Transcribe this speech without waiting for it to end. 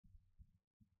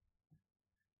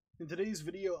In today's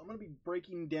video, I'm going to be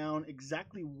breaking down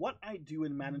exactly what I do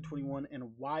in Madden 21 and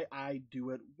why I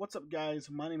do it. What's up, guys?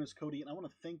 My name is Cody, and I want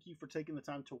to thank you for taking the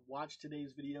time to watch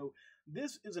today's video.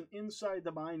 This is an Inside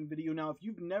the Mind video. Now, if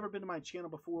you've never been to my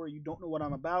channel before, you don't know what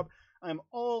I'm about, I'm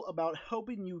all about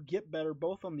helping you get better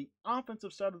both on the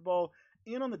offensive side of the ball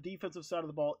and on the defensive side of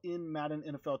the ball in Madden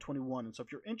NFL 21. And so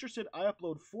if you're interested, I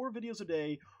upload 4 videos a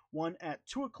day, one at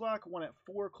 2 o'clock, one at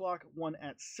 4 o'clock, one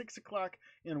at 6 o'clock,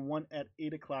 and one at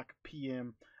 8 o'clock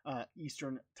p.m.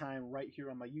 Eastern time right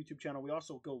here on my YouTube channel. We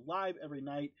also go live every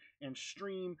night and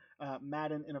stream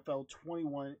Madden NFL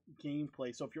 21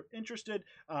 gameplay. So if you're interested,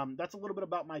 that's a little bit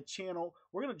about my channel.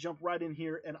 We're going to jump right in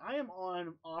here, and I am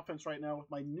on offense right now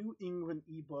with my New England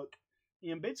ebook.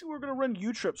 And basically, we're going to run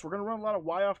U trips. We're going to run a lot of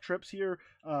Y-off trips here.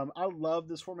 I love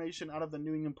this formation out of the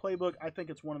New England Playbook. I think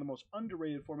it's one of the most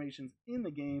underrated formations in the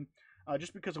game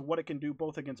just because of what it can do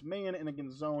both against man and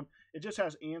against zone. It just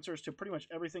has answers to pretty much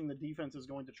everything the defense is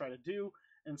going to try to do.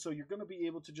 And so you're going to be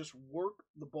able to just work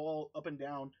the ball up and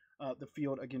down the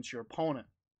field against your opponent.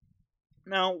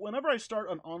 Now, whenever I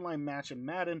start an online match in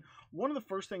Madden, one of the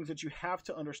first things that you have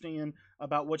to understand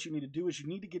about what you need to do is you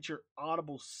need to get your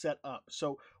audibles set up.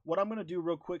 So what I'm going to do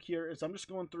real quick here is I'm just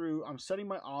going through, I'm setting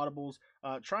my audibles,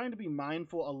 trying to be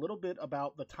mindful a little bit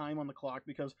about the time on the clock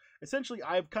because essentially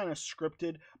I've kind of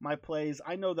scripted my plays.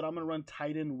 I know that I'm going to run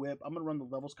tight end whip. I'm going to run the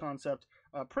levels concept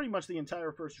pretty much the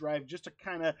entire first drive just to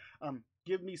kind of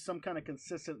give me some kind of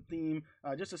consistent theme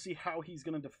just to see how he's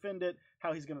going to defend it,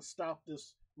 how he's going to stop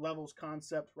this levels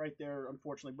concept right there.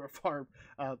 Unfortunately, Brett Favre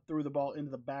threw the ball into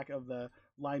the back of the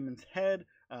lineman's head,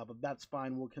 but that's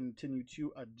fine. We'll continue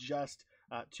to adjust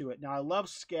to it. Now, I love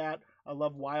scat. I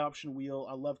love Y option wheel.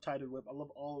 I love tight end whip. I love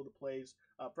all of the plays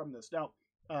from this. Now,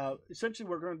 essentially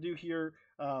what we're going to do here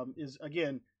is,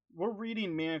 again, we're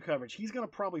reading man coverage. He's going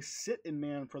to probably sit in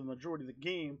man for the majority of the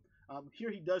game.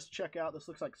 Here he does check out. This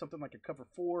looks like something like a cover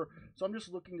 4. So I'm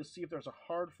just looking to see if there's a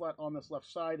hard flat on this left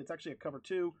side. It's actually a cover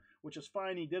 2, which is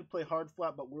fine. He did play hard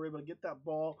flat, but we're able to get that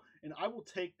ball, and I will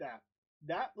take that.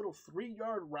 That little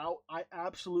 3-yard route, I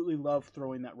absolutely love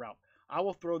throwing that route. I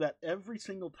will throw that every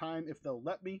single time if they'll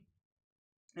let me.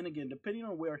 And again, depending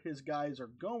on where his guys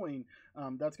are going,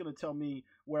 that's going to tell me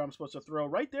where I'm supposed to throw.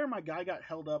 Right there, my guy got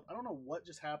held up. I don't know what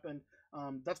just happened.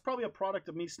 That's probably a product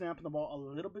of me snapping the ball a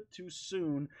little bit too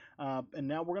soon. And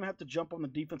now we're going to have to jump on the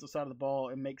defensive side of the ball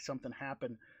and make something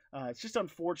happen. It's just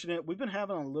unfortunate. We've been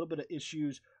having a little bit of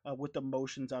issues with the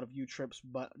motions out of U-trips,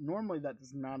 but normally that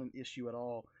is not an issue at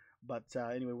all. But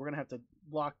anyway, we're going to have to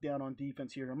lock down on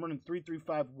defense here. I'm running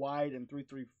 3-3-5 wide and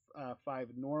 3-3-5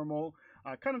 normal.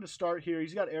 Kind of to start here,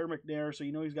 he's got Air McNair, so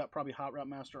you know he's got probably Hot Route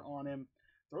Master on him.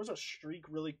 Throws a streak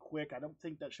really quick. I don't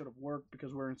think that should have worked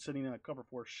because we're sitting in a cover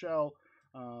 4 shell.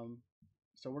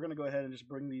 So we're going to go ahead and just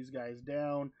bring these guys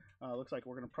down. Looks like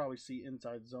we're going to probably see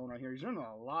inside zone right here. He's running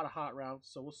a lot of hot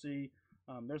routes, so we'll see.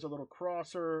 There's a little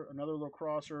crosser, another little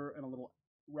crosser, and a little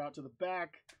route to the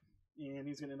back. And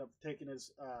he's going to end up taking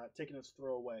his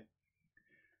throw away.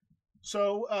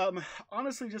 So,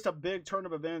 honestly, just a big turn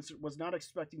of events. Was not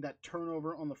expecting that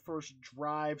turnover on the first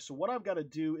drive. So what I've got to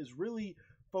do is really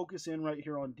focus in right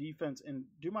here on defense and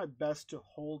do my best to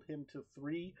hold him to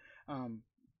 3.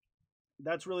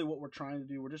 That's really what we're trying to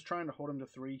do. We're just trying to hold him to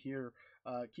 3 here.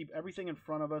 Keep everything in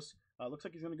front of us. Looks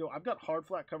like he's going to go. I've got hard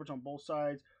flat coverage on both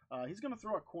sides. He's going to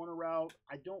throw a corner route.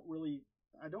 I don't really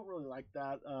like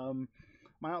that.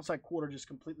 My outside quarter just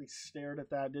completely stared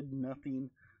at that. Did nothing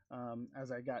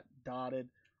as I got dotted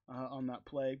on that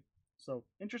play. So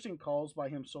interesting calls by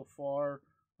him so far.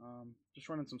 Just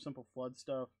running some simple flood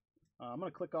stuff. I'm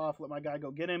going to click off, let my guy go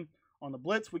get him on the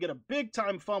blitz. We get a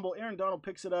big-time fumble. Aaron Donald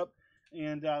picks it up,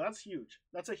 and that's huge.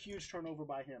 That's a huge turnover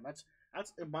by him. That's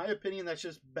in my opinion, that's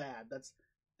just bad.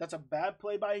 That's a bad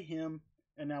play by him,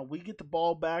 and now we get the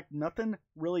ball back. Nothing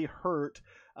really hurt,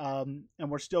 and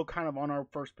we're still kind of on our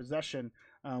first possession.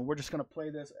 We're just going to play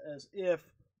this as if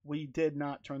we did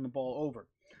not turn the ball over.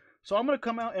 So I'm going to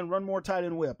come out and run more tight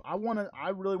end whip. I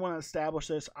really want to establish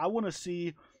this. I want to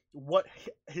see what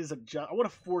his adjust. I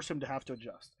want to force him to have to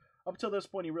adjust. Up until this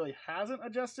point, he really hasn't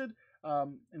adjusted,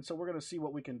 and so we're going to see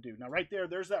what we can do. Now, right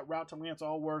there's that route to Lance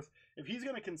Allworth. If he's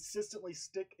going to consistently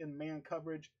stick in man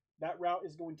coverage, that route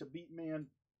is going to beat man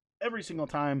every single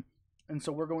time, and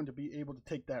so we're going to be able to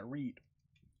take that read.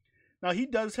 Now, he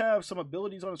does have some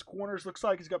abilities on his corners. Looks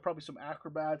like he's got probably some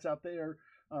acrobats out there,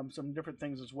 some different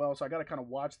things as well, so I got to kind of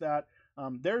watch that.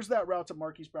 There's that route to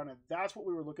Marquise Brown, and that's what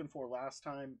we were looking for last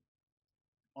time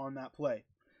on that play.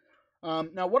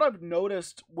 Now, what I've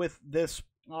noticed with this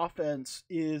offense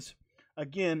is,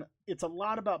 again, it's a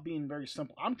lot about being very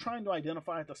simple. I'm trying to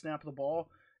identify at the snap of the ball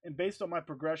and based on my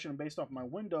progression and based off my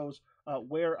windows,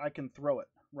 where I can throw it,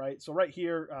 right? So right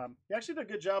here, he actually did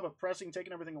a good job of pressing,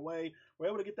 taking everything away. We're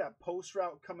able to get that post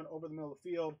route coming over the middle of the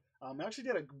field. Actually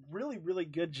did a really, really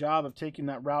good job of taking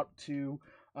that route to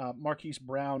Marquise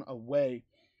Brown away.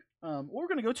 What we're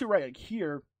going to go to right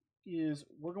here is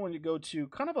we're going to go to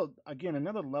kind of, again,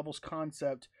 another levels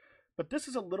concept, but this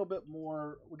is a little bit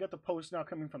more, we got the post now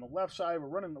coming from the left side. We're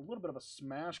running a little bit of a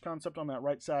smash concept on that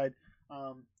right side.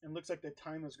 And looks like the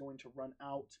time is going to run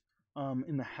out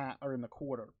in the hat or in the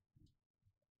quarter.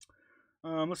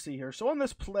 Let's see here. So on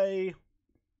this play,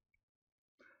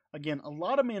 again, a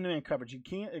lot of man-to-man coverage. You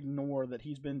can't ignore that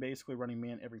he's been basically running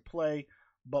man every play.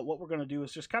 But what we're going to do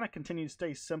is just kind of continue to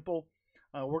stay simple.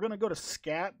 We're going to go to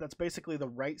scat. That's basically the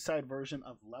right side version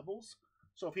of levels.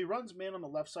 So if he runs man on the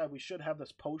left side, we should have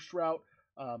this post route.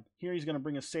 Here he's going to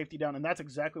bring his safety down, and that's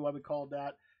exactly why we called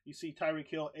that. You see Tyreek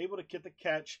Hill able to get the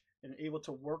catch and able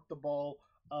to work the ball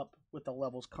up with the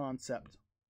levels concept.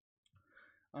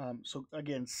 So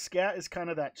again, scat is kind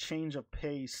of that change of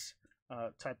pace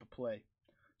type of play.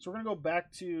 So we're going to go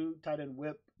back to tight end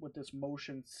whip with this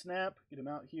motion snap. Get him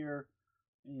out here.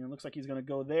 And it looks like he's going to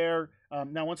go there.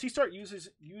 Now, once he starts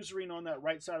usering on that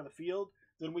right side of the field,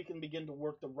 then we can begin to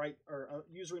work the right, or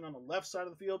usering on the left side of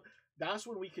the field. That's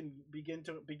when we can begin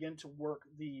to work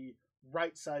the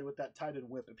right side with that tight end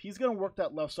whip. If he's going to work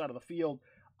that left side of the field,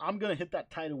 I'm going to hit that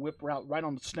tight end whip route right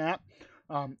on the snap.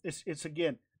 It's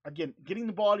again, getting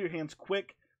the ball out of your hands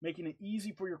quick, making it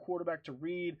easy for your quarterback to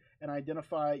read and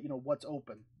identify, what's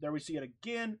open. There we see it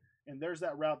again, and there's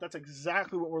that route. That's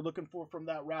exactly what we're looking for from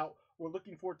that route. We're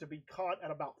looking for it to be caught at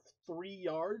about 3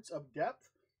 yards of depth,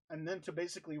 and then to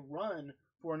basically run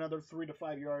for another 3 to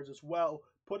 5 yards as well,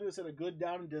 put us in a good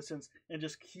down and distance, and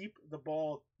just keep the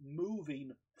ball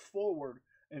moving forward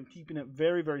and keeping it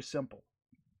very, very simple.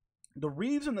 The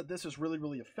reason that this is really,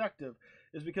 really effective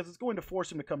is because it's going to force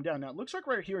him to come down. Now, it looks like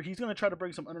right here, he's going to try to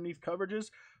bring some underneath coverages.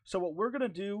 So what we're going to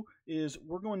do is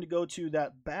we're going to go to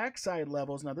that backside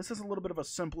levels. Now, this is a little bit of a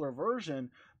simpler version,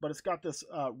 but it's got this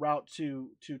route to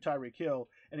Tyreek Hill.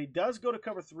 And he does go to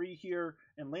cover 3 here,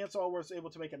 and Lance Allworth's able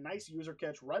to make a nice user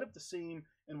catch right up the seam,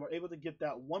 and we're able to get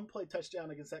that one-play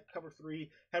touchdown against that cover 3.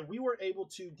 Had we were able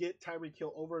to get Tyreek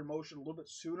Hill over in motion a little bit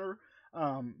sooner,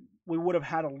 we would have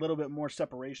had a little bit more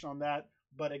separation on that.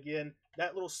 But again,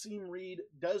 that little seam read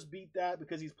does beat that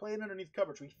because he's playing underneath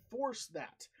coverage. We force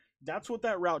that. That's what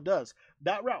that route does.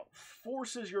 That route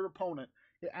forces your opponent.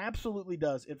 It absolutely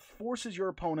does. It forces your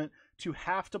opponent to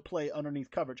have to play underneath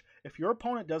coverage. If your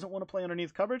opponent doesn't want to play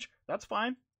underneath coverage, that's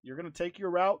fine. You're going to take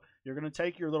your route. You're going to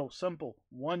take your little simple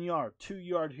 1 yard, 2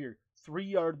 yard here, 3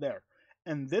 yard there.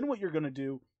 And then what you're going to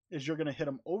do is you're going to hit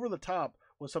them over the top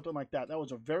with something like that. That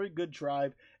was a very good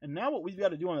drive. And now what we've got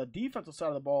to do on the defensive side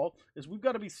of the ball is we've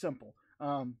got to be simple.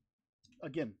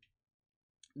 Again,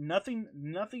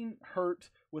 nothing hurt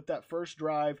with that first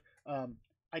drive.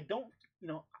 I don't,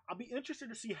 I'll be interested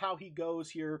to see how he goes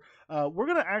here. We're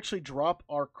going to actually drop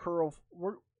our curl.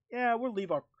 We'll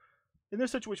leave our, in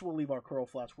this situation, we'll leave our curl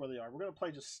flats where they are. We're going to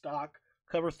play just stock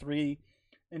cover 3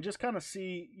 and just kind of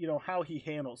see, how he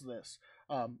handles this.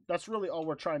 That's really all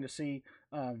we're trying to see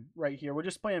right here. We're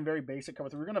just playing very basic cover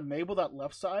 3. We're going to Mabel that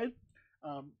left side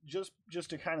just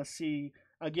to kind of see,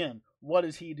 again, what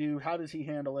does he do? How does he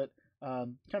handle it?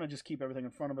 Kind of just keep everything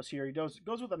in front of us here. He goes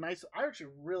with a nice, I actually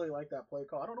really like that play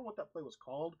call. I don't know what that play was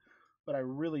called, but I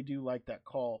really do like that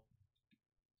call.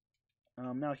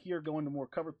 Now here, going to more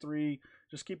cover 3,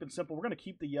 just keep it simple. We're going to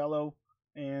keep the yellow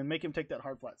and make him take that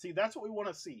hard flat. See, that's what we want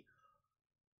to see.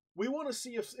 We want to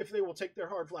see if they will take their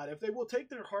hard flat. If they will take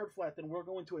their hard flat, then we're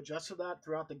going to adjust to that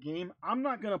throughout the game. I'm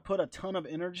not going to put a ton of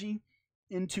energy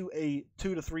into a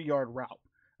 2 to 3 yard route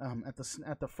at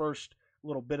the first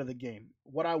little bit of the game.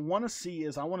 What I want to see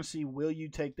is will you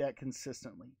take that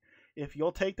consistently? If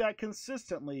you'll take that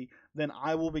consistently, then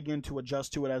I will begin to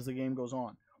adjust to it as the game goes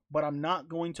on. But I'm not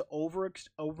going to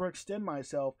overextend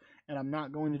myself, and I'm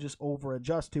not going to just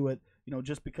over-adjust to it,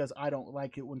 just because I don't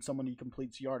like it when somebody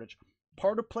completes yardage.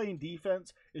 Part of playing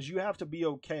defense is you have to be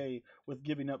okay with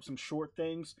giving up some short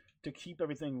things to keep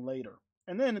everything later.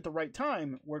 And then at the right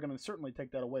time, we're going to certainly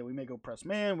take that away. We may go press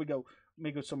man,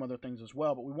 may go some other things as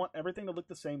well, but we want everything to look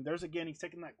the same. There's again, he's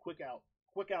taking that quick out.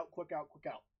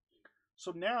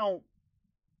 So now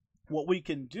what we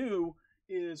can do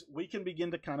is we can begin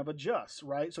to kind of adjust,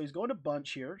 right? So he's going to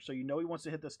bunch here. So he wants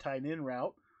to hit this tight end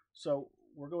route. So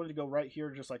we're going to go right here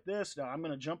just like this. Now I'm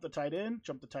going to jump the tight end,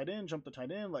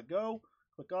 let go,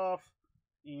 click off.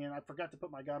 And I forgot to put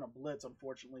my guy on a blitz,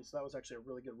 unfortunately. So that was actually a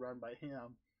really good run by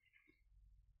him.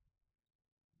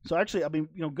 So actually,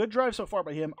 good drive so far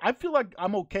by him. I feel like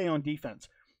I'm okay on defense.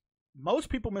 most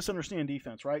people misunderstand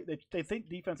defense, right? They think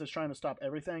defense is trying to stop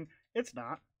everything. It's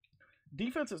not.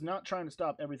 Defense is not trying to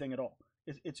stop everything at all.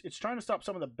 It's trying to stop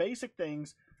some of the basic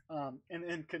things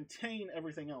and contain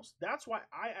everything else. That's why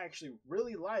I actually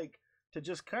really like to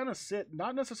just kind of sit,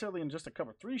 not necessarily in just a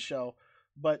cover 3 shell,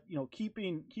 but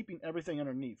keeping everything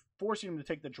underneath, forcing him to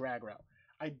take the drag route.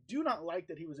 I do not like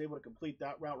that he was able to complete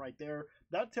that route right there.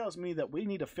 That tells me that we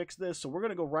need to fix this. So we're going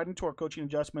to go right into our coaching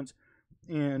adjustments.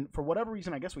 And for whatever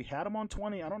reason, I guess we had him on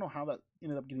 20. I don't know how that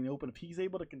ended up getting open. If he's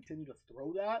able to continue to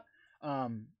throw that,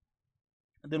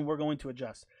 then we're going to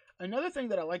adjust. Another thing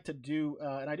that I like to do,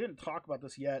 and I didn't talk about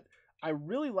this yet, I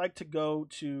really like to go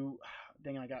to,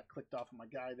 dang it, I got clicked off of my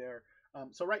guy there.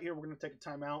 So right here, we're going to take a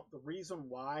timeout. The reason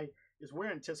why is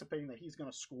we're anticipating that he's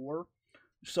going to score.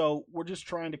 So we're just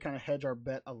trying to kind of hedge our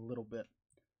bet a little bit.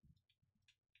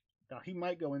 Now, he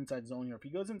might go inside zone here. If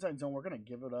he goes inside zone, we're going to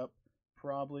give it up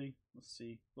probably. Let's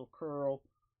see. Little curl.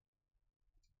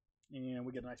 And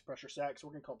we get a nice pressure sack. So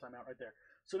we're going to call timeout right there.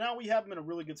 So now we have him in a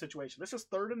really good situation. This is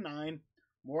 3rd and 9.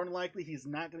 More than likely, he's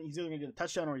either going to get a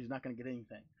touchdown or he's not going to get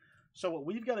anything. So what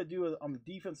we've got to do on the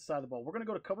defensive side of the ball, we're going to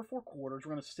go to cover 4 quarters.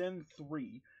 We're going to send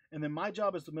 3. And then my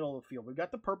job is the middle of the field. We've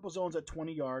got the purple zones at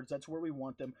 20 yards. That's where we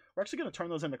want them. We're actually going to turn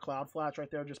those into cloud flats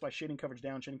right there just by shading coverage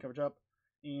down, shading coverage up.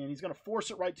 And he's going to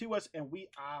force it right to us. And we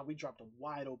dropped a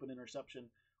wide open interception.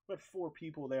 We had 4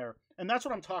 people there. And that's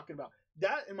what I'm talking about.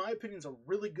 That, in my opinion, is a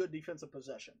really good defensive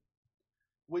possession.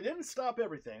 We didn't stop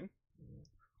everything.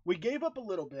 We gave up a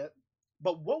little bit.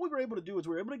 But what we were able to do is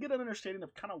we were able to get an understanding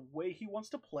of kind of way he wants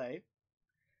to play.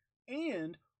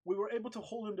 And we were able to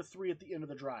hold him to 3 at the end of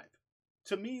the drive.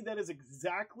 To me, that is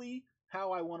exactly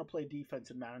how I want to play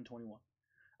defense in Madden 21.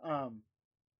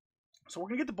 So we're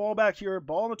going to get the ball back here.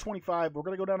 Ball on the 25. We're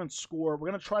going to go down and score. We're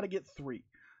going to try to get 3.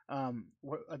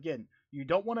 Again, you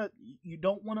don't want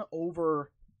to over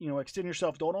extend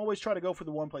yourself. Don't always try to go for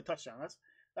the 1-play touchdown.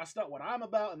 That's not what I'm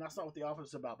about, and that's not what the offense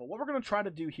is about. But what we're going to try to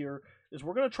do here is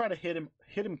we're going to try to hit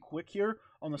him quick here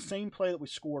on the same play that we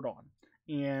scored on.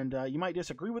 And you might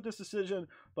disagree with this decision,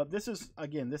 but this is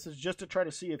just to try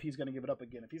to see if he's going to give it up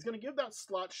again. If he's going to give that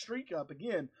slot streak up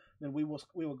again, then we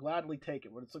will gladly take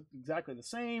it. It's exactly the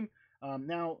same.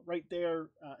 Now, right there,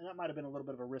 and that might have been a little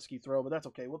bit of a risky throw, but that's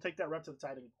okay. We'll take that rep to the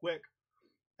tight end quick.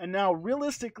 And now,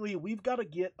 realistically, we've got to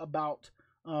get about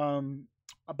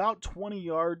 20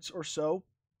 yards or so,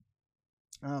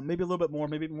 maybe a little bit more,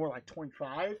 maybe more like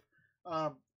 25.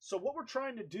 So what we're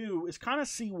trying to do is kind of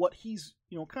see what he's,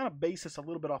 kind of base this a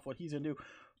little bit off what he's going to do.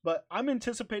 But I'm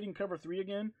anticipating cover 3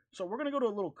 again. So we're going to go to a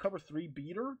little cover 3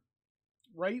 beater,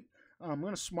 right? I'm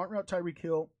going to smart route Tyreek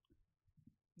Hill.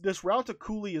 This route to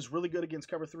Cooley is really good against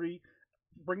cover 3.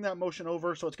 Bring that motion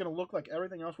over, so it's going to look like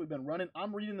everything else we've been running.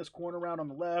 I'm reading this corner route on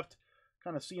the left,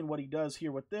 kind of seeing what he does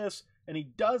here with this. And he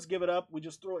does give it up. We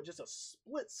just throw it just a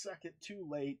split second too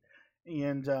late.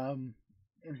 And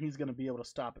he's going to be able to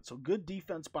stop it. So good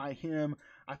defense by him.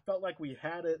 I felt like we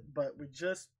had it, but we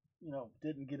just,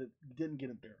 didn't get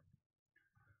it there.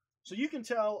 So you can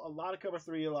tell a lot of cover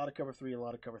 3, a lot of cover 3, a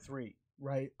lot of cover 3,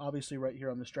 right? Obviously right here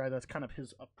on this drive, that's kind of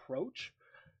his approach.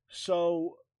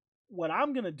 So what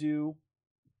I'm going to do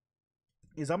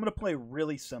is I'm going to play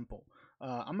really simple.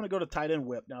 I'm going to go to tight end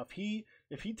whip. Now, if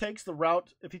he takes the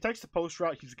route, if he takes the post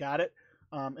route, he's got it.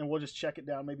 And we'll just check it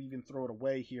down, maybe even throw it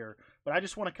away here. But I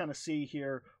just want to kind of see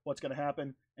here what's going to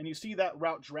happen. And you see that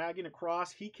route dragging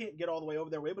across. He can't get all the way over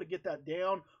there. We're able to get that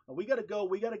down. We got to go.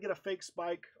 We got to get a fake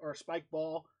spike or a spike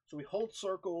ball. So we hold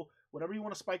circle. Whenever you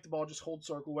want to spike the ball, just hold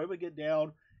circle. We're able to get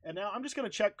down. And now I'm just going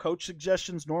to check coach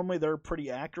suggestions. Normally they're pretty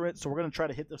accurate. So we're going to try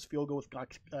to hit this field goal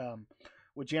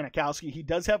with Janikowski. He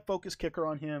does have focus kicker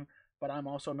on him, but I'm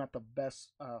also not the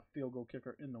best field goal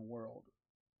kicker in the world.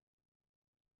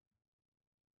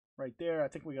 Right there, I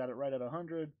think we got it right at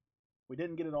 100. We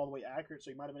didn't get it all the way accurate,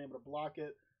 so he might have been able to block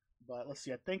it. But let's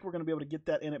see, I think we're going to be able to get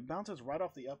that, and it bounces right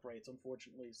off the uprights,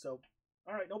 unfortunately. So,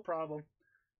 all right, no problem.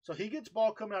 So he gets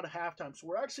ball coming out of halftime. So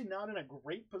we're actually not in a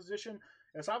great position.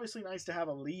 It's obviously nice to have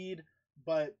a lead,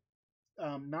 but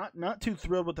not too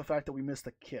thrilled with the fact that we missed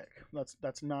the kick.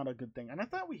 That's not a good thing. And I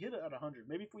thought we hit it at 100.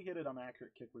 Maybe if we hit it on an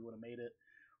accurate kick, we would have made it.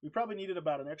 We probably needed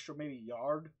about an extra maybe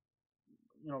yard.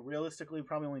 Realistically,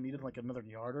 probably only needed like another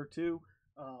yard or 2,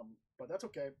 but that's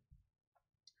okay.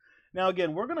 Now,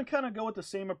 again, we're going to kind of go with the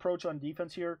same approach on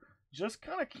defense here, just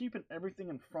kind of keeping everything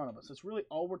in front of us. That's really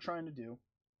all we're trying to do.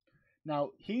 Now,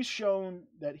 he's shown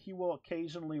that he will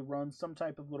occasionally run some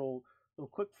type of little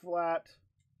quick flat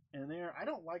in there. I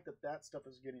don't like that stuff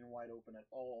is getting wide open at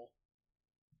all.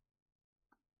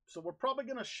 So we're probably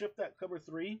going to shift that cover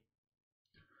 3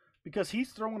 because he's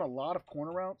throwing a lot of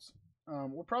corner routes.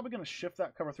 We're probably going to shift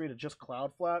that cover 3 to just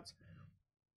cloud flats.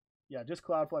 Yeah, just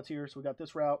cloud flats here. So we got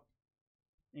this route.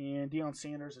 And Deion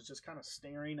Sanders is just kind of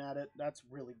staring at it. That's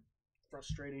really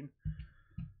frustrating.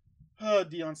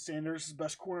 Deion Sanders is the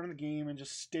best corner in the game and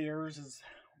just stares as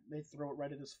they throw it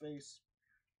right at his face.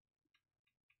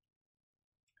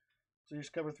 So here's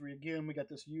cover 3 again. We got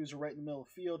this user right in the middle of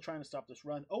the field trying to stop this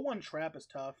run. 0-1 trap is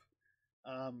tough.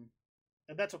 And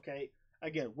that's okay.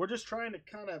 Again, we're just trying to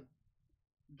kind of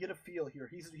get a feel here.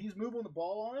 He's moving the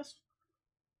ball on us.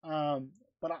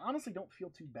 But I honestly don't feel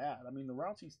too bad. I mean, the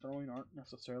routes he's throwing aren't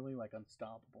necessarily like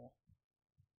unstoppable.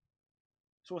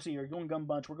 So we'll see here. Going gun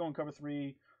bunch. We're going cover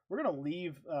 3. We're going to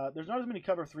leave. There's not as many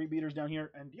cover 3 beaters down here.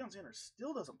 And Deion Sanders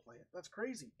still doesn't play it. That's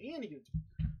crazy. And he gets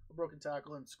a broken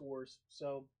tackle and scores.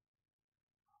 So,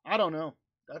 I don't know.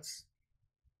 That's,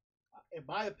 in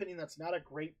my opinion, that's not a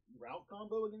great route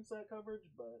combo against that coverage.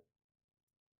 But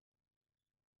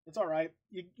it's all right.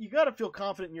 You got to feel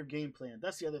confident in your game plan.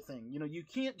 That's the other thing. You know, you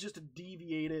can't just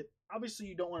deviate it. Obviously,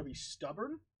 you don't want to be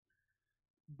stubborn.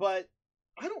 But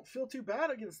I don't feel too bad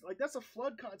against, like, that's a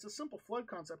flood, it's a simple flood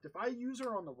concept. If I use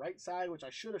her on the right side, which I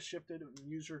should have shifted and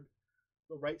used her,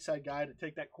 the right side guy, to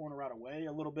take that corner route away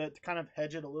a little bit, to kind of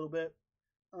hedge it a little bit,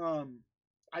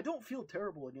 I don't feel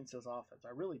terrible against his offense.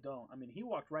 I really don't. I mean, he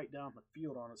walked right down the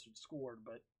field on us and scored,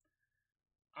 but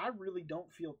I really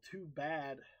don't feel too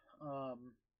bad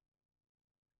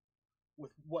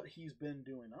with what he's been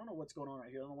doing. I don't know what's going on right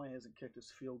here. I don't know why he hasn't kicked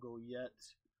his field goal yet.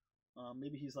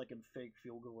 Maybe he's like in fake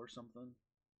field goal or something.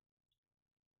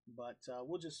 But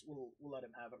we'll let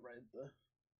him have it right at the,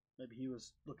 maybe he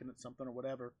was looking at something or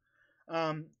whatever.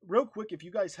 Real quick, if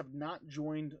you guys have not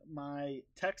joined my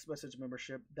text message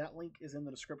membership, that link is in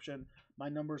the description. My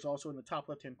number is also in the top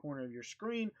left-hand corner of your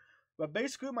screen. But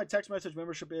basically what my text message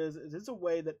membership is it's a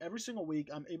way that every single week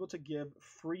I'm able to give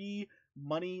free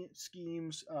money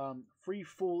schemes, free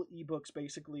full ebooks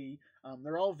basically.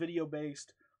 They're all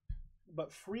video-based,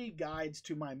 but free guides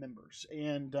to my members.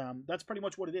 And that's pretty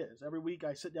much what it is. Every week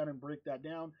I sit down and break that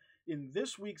down. In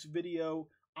this week's video,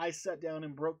 I sat down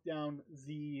and broke down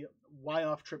the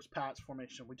Y-off trips Pats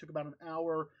formation. We took about an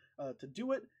hour to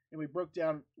do it, and we broke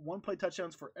down one-play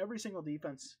touchdowns for every single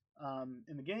defense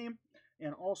in the game,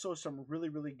 and also some really,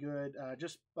 really good,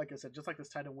 just like I said, just like this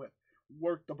tight end whip,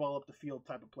 work the ball up the field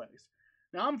type of plays.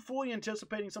 Now, I'm fully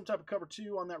anticipating some type of cover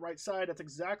 2 on that right side. That's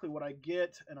exactly what I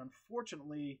get, and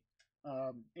unfortunately,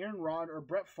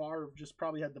 Brett Favre just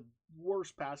probably had the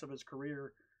worst pass of his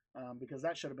career because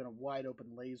that should have been a wide open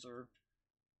laser.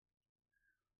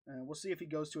 And we'll see if he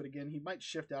goes to it again. He might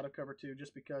shift out of cover 2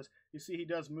 just because you see he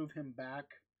does move him back.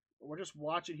 But we're just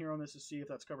watching here on this to see if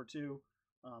that's cover 2.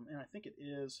 And I think it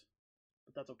is,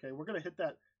 but that's okay. We're going to hit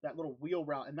that little wheel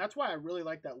route. And that's why I really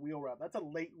like that wheel route. That's a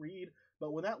late read,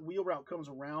 but when that wheel route comes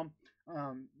around,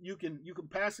 you can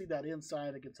pass lead that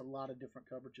inside against a lot of different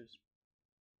coverages.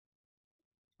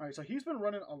 All right, so he's been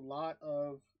running a lot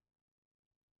of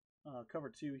cover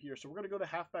 2 here. So we're going to go to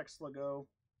halfback sluggo.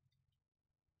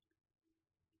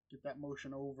 Get that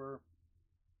motion over.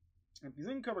 And if he's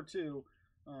in cover 2,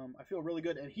 I feel really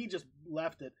good. And he just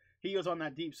left it. He was on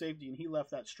that deep safety, and he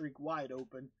left that streak wide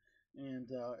open.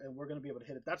 And we're going to be able to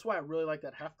hit it. That's why I really like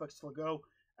that halfback sluggo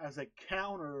as a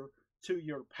counter to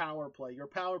your power play. Your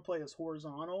power play is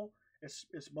horizontal.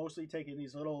 It's mostly taking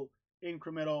these little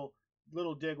incremental,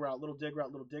 little dig route, little dig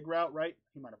route, little dig route, right?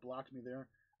 He might have blocked me there.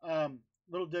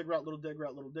 Little dig route, little dig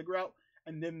route, little dig route.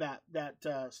 And then that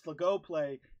sluggo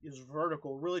play is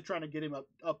vertical, really trying to get him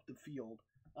up the field.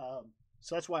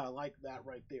 So that's why I like that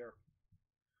right there.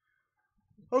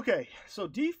 Okay, so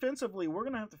defensively, we're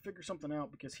going to have to figure something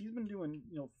out because he's been doing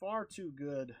far too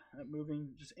good at moving,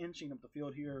 just inching up the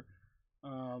field here.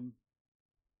 So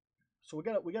we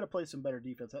got to play some better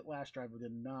defense. That last drive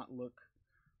did not look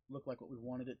like what we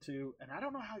wanted it to. And I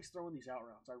don't know how he's throwing these out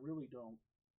routes. I really don't.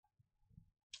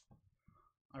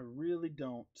 I really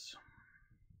don't.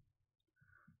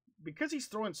 Because he's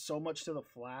throwing so much to the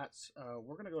flats,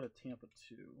 we're going to go to Tampa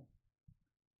 2.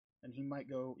 And he might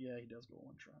go, yeah, he does go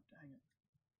 1 trap, dang it.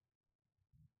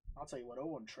 I'll tell you what,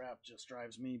 0-1 trap just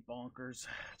drives me bonkers.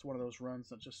 It's one of those runs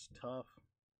that's just tough.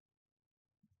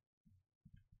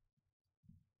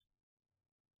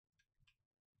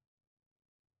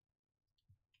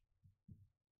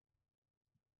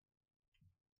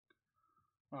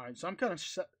 All right, so I'm kind of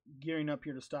gearing up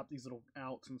here to stop these little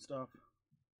outs and stuff.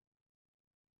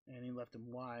 And he left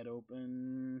him wide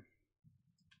open.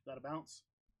 Is that a bounce?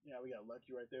 Yeah, we got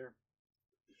lucky right there.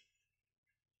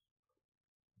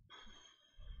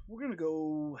 We're gonna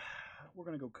go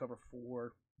cover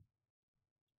 4.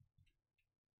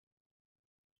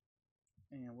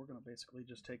 And we're gonna basically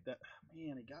just take that.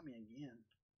 Man, he got me again.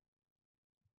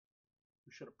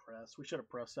 We should have pressed. We should have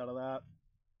pressed out of that.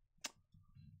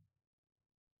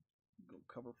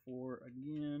 cover 4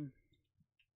 again.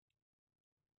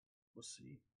 We'll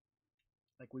see.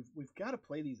 Like we've got to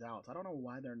play these outs. I don't know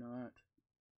why they're not.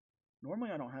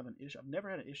 Normally I don't have an issue. I've never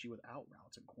had an issue with out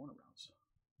routes and corner routes.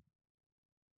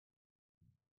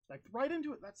 Like right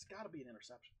into it, that's got to be an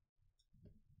interception.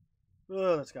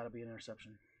 Oh, that's got to be an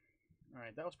interception. All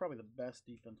right, that was probably the best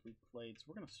defense we've played, so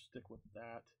we're going to stick with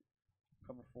that.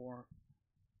 Cover 4.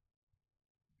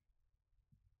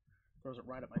 Throws it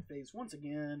right at my face once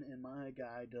again, and my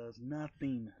guy does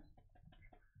nothing.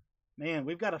 Man,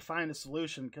 we've got to find a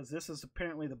solution because this is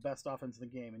apparently the best offense in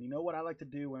the game. And you know what I like to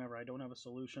do whenever I don't have a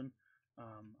solution?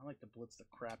 I like to blitz the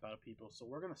crap out of people. So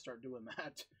we're going to start doing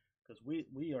that because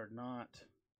we are not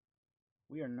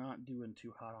doing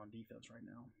too hot on defense right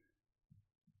now.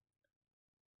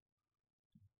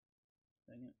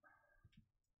 Dang it.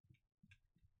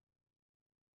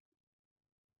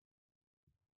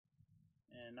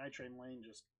 And Night Train Lane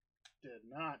just did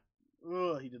not.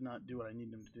 He did not do what I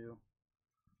needed him to do.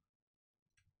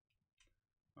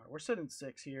 All right, we're sitting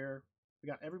 6 here. We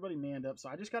got everybody manned up, so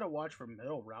I just got to watch for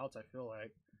middle routes, I feel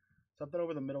like. Something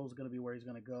over the middle is going to be where he's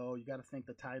going to go. You got to think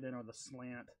the tight end or the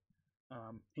slant.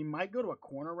 He might go to a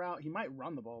corner route. He might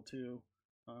run the ball, too.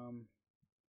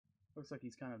 Looks like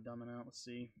he's kind of dumbing out. Let's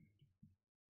see.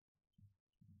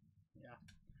 Yeah.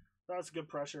 That's good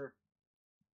pressure.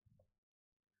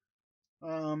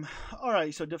 All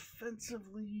right, so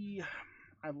defensively,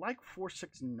 I like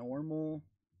 4-6 normal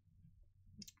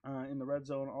in the red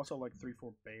zone. Also like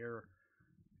 3-4 bear.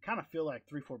 Kind of feel like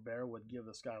 3-4 bear would give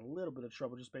this guy a little bit of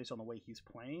trouble just based on the way he's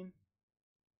playing.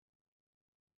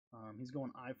 He's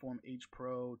going I form H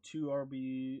pro 2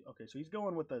 RB. Okay, so he's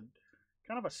going with a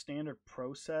kind of a standard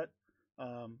pro set.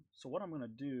 So what I'm going to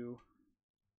do,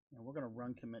 and we're going to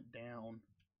run commit down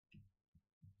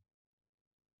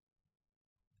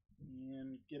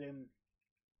and get in.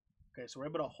 Okay, so we're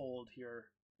able to hold here,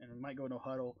 and we might go no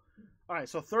huddle. All right,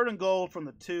 so 3rd and goal from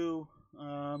the 2.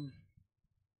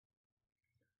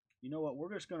 You know what?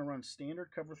 We're just going to run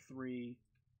standard cover 3.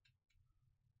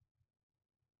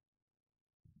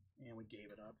 And we gave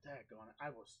it up. Daggone it.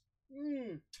 I was...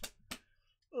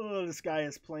 Oh, this guy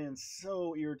is playing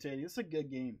so irritating. It's a good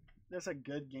game. That's a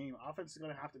good game. Offense is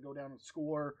going to have to go down and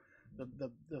score. The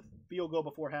field goal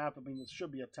before half, I mean, it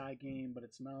should be a tie game, but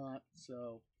it's not.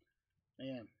 So,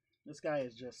 man, this guy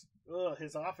is just...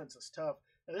 his offense is tough.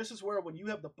 And this is where when you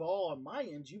have the ball on my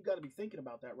end, you've got to be thinking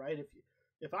about that, right?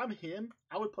 If I'm him,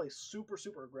 I would play super,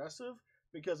 super aggressive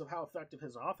because of how effective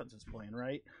his offense is playing,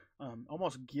 right?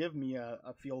 Almost give me a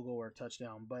field goal or a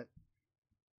touchdown. But,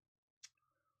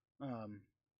 man,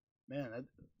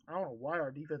 I don't know why our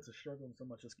defense is struggling so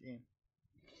much this game.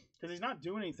 Because he's not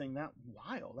doing anything that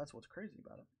wild. That's what's crazy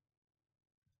about it.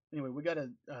 Anyway, we got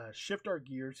to shift our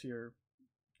gears here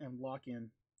and lock in.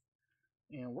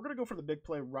 And we're going to go for the big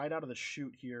play right out of the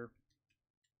chute here.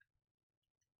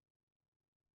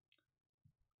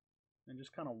 And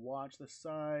just kind of watch the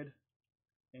side.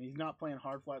 And he's not playing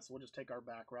hard flat, so we'll just take our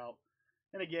back route.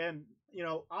 And again, you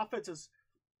know,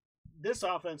 this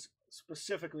offense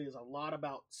specifically is a lot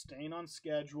about staying on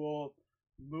schedule,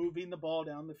 moving the ball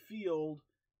down the field,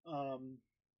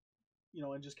 you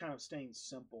know, and just kind of staying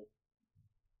simple.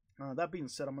 That being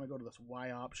said, I'm going to go to this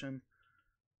Y option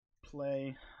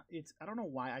play. I don't know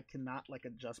why I cannot like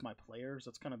adjust my players.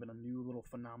 That's kind of been a new little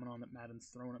phenomenon that Madden's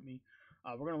thrown at me.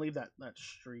 We're going to leave that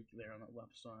streak there on the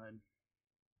left side.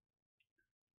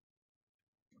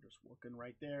 We're just working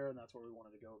right there, and that's where we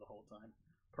wanted to go the whole time.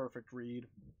 Perfect read.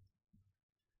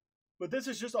 But this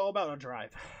is just all about a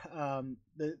drive.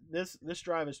 This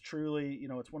drive is truly, you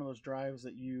know, it's one of those drives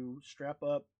that you strap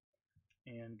up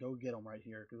and go get them right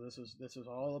here, because this is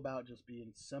all about just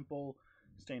being simple,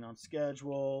 staying on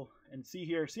schedule. And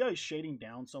see how he's shading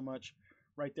down so much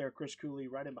right there. Chris Cooley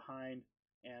right in behind,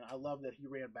 and I love that he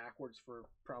ran backwards for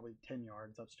probably 10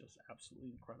 yards. That's just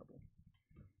absolutely incredible.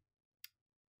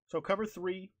 So cover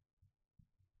 3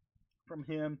 from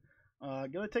him.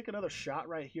 Gonna take another shot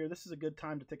right here. This is a good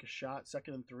time to take a shot.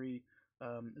 2nd and 3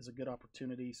 is a good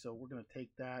opportunity, so we're gonna take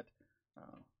that.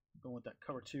 Going with that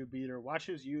cover 2 beater. Watch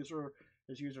his user.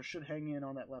 His user should hang in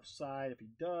on that left side. If he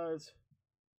does,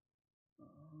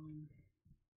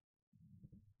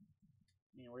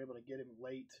 we're able to get him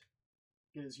late.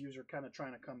 Get his user kind of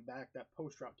trying to come back. That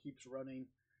post route keeps running,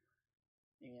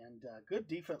 and good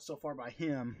defense so far by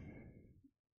him.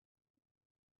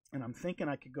 And I'm thinking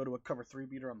I could go to a cover 3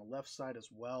 beater on the left side as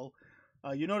well.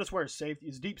 You notice where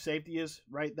his deep safety is,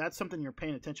 right? That's something you're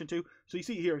paying attention to. So you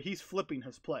see here, he's flipping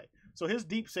his play. So his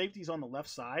deep safety is on the left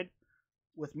side.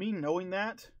 With me knowing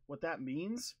that, what that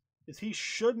means is he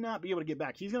should not be able to get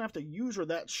back. He's going to have to user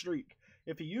that streak.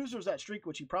 If he users that streak,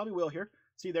 which he probably will here,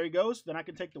 See, there he goes. Then I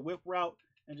can take the whip route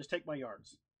and just take my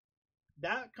yards.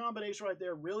 That combination right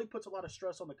there really puts a lot of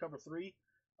stress on the cover 3.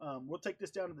 We'll take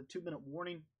this down to the 2-minute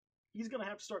warning. He's going to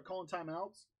have to start calling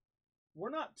timeouts.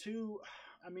 We're not too,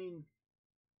 I'm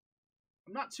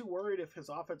not too worried if his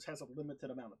offense has a limited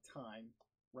amount of time,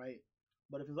 right?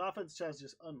 But if his offense has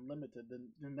just unlimited,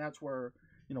 then that's where,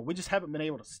 we just haven't been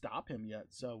able to stop him yet.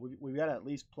 So we've got to at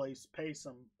least pay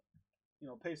some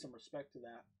respect to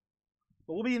that.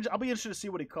 But I'll be interested to see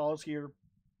what he calls here.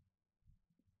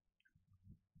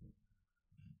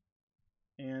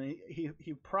 And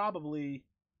he probably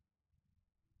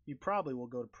will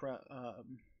go to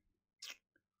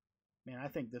man, I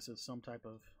think this is some type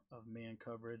of man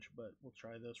coverage, but we'll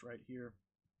try this right here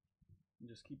and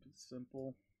just keep it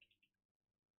simple.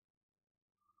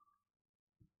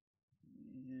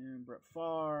 And Brett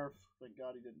Favre, thank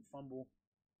God he didn't fumble.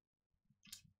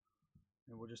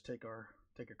 And we'll just take a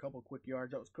couple quick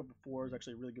yards. That was cover 4. It was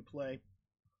actually a really good play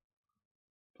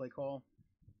call.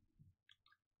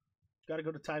 Got to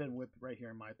go to tight end whip right here,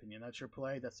 in my opinion. That's your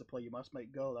play. That's the play you must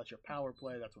make go. That's your power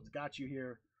play. That's what's got you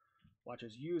here. Watch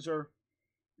his user.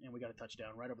 And we got a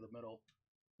touchdown right over the middle.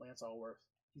 Lance Allworth.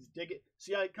 He's digging.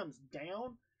 See how he comes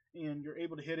down? And you're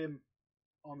able to hit him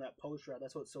on that post route.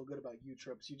 That's what's so good about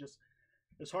U-trips.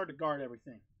 It's hard to guard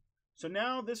everything. So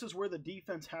now this is where the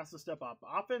defense has to step up.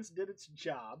 Offense did its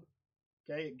job.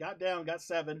 Okay, it got down, got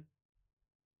 7.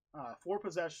 4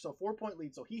 possessions, so 4-point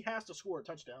lead. So he has to score a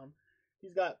touchdown.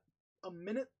 He's got a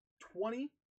minute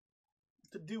 20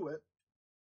 to do it.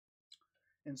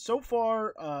 And so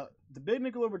far, the big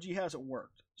nickel over G hasn't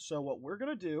worked. So what we're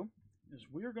going to do is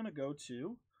we're going to go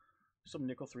to some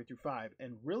nickel 3 through 5.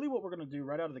 And really what we're going to do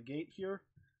right out of the gate here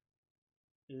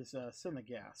is send the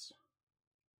gas.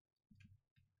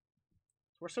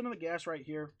 So we're sending the gas right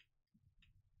here.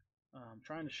 I'm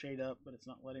trying to shade up, but it's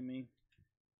not letting me.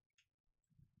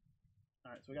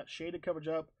 All right, so we got shaded coverage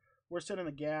up. We're sending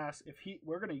the gas.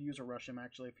 We're going to use a rush him,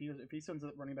 actually. If he sends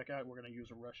the running back out, we're going to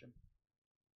use a rush him.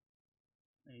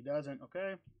 And he doesn't.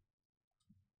 Okay.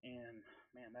 And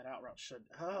man, that out route should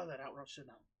not.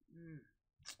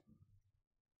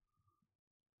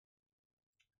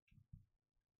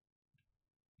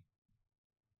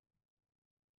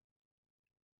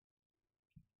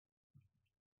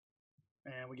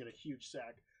 And we get a huge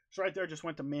sack. So right there just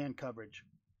went to man coverage.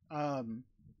 So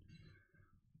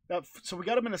we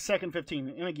got him in the second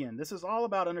 15. And again, this is all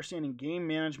about understanding game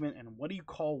management and what do you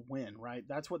call win, right?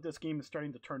 That's what this game is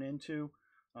starting to turn into.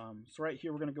 So right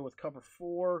here, we're going to go with cover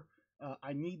 4.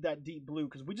 I need that deep blue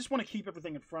because we just want to keep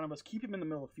everything in front of us. Keep him in the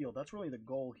middle of the field. That's really the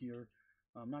goal here.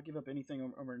 Not give up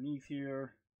anything underneath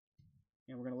here.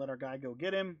 And we're going to let our guy go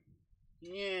get him.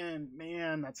 And,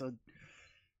 man, that's a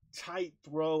tight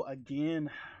throw again.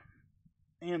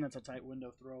 And that's a tight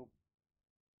window throw.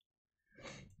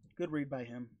 Good read by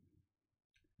him.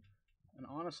 And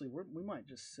honestly, we might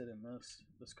just sit in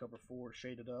this cover 4,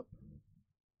 shaded up.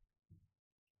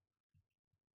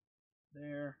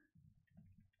 There.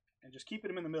 And just keeping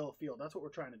him in the middle of the field. That's what we're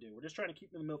trying to do. We're just trying to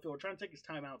keep him in the middle of the field. We're trying to take his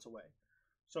timeouts away.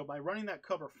 So by running that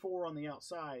cover 4 on the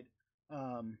outside,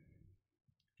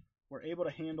 we're able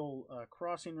to handle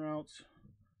crossing routes,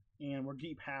 and we're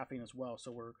deep halving as well.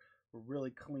 So we're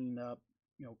really cleaned up,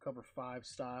 cover 5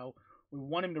 style. We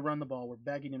want him to run the ball. We're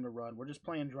begging him to run. We're just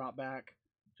playing drop back,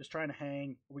 just trying to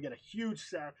hang. We get a huge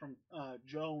sack from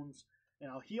Jones.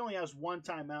 He only has 1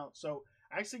 timeout, so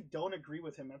I actually don't agree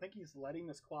with him. I think he's letting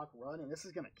this clock run, and this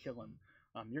is going to kill him.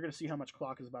 You're going to see how much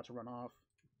clock is about to run off.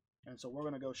 And so we're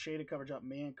going to go shaded coverage up,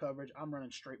 man coverage. I'm running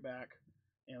straight back,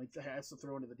 and he has to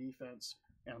throw into the defense.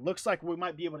 And it looks like we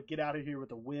might be able to get out of here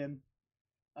with a win.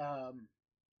 4th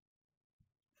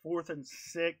and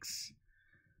 6.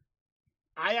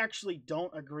 I actually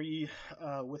don't agree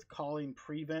with calling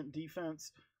prevent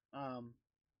defense.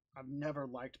 I've never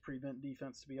liked prevent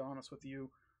defense, to be honest with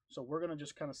you. So we're going to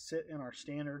just kind of sit in our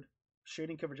standard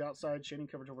shading coverage outside, shading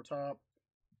coverage over top.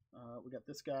 We got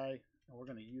this guy, and we're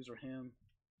going to user him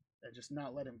and just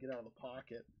not let him get out of the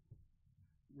pocket.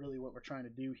 Really what we're trying to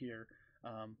do here.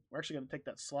 We're actually going to take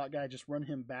that slot guy, just run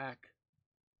him back.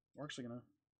 We're actually going to,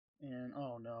 and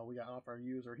oh no, we got off our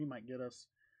user. He might get us.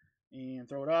 And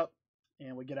throw it up,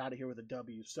 and we get out of here with a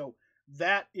W. So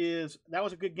that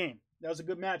was a good game. That was a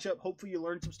good matchup. Hopefully you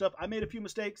learned some stuff. I made a few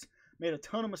mistakes. Made a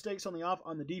ton of mistakes on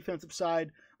the defensive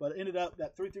side, but it ended up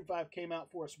that 3 through 5 came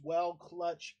out for us well,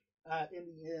 clutch in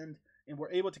the end, and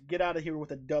we're able to get out of here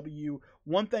with a W.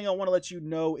 One thing I want to let you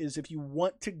know is if you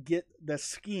want to get the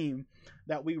scheme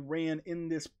that we ran in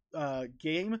this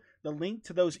game, the link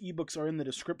to those ebooks are in the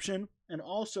description. And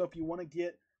also, if you want to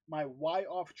get my Y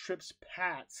Off Trips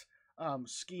Pats,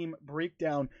 scheme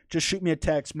breakdown, just shoot me a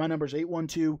text. My number is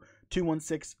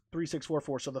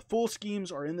 812-216-3644. So the full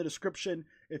schemes are in the description.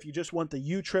 If you just want the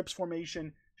U-trips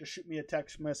formation, just shoot me a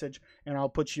text message, and I'll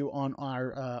put you on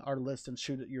our list and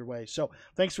shoot it your way. So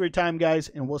thanks for your time, guys,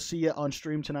 and we'll see you on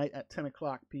stream tonight at 10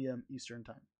 o'clock p.m. Eastern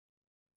Time.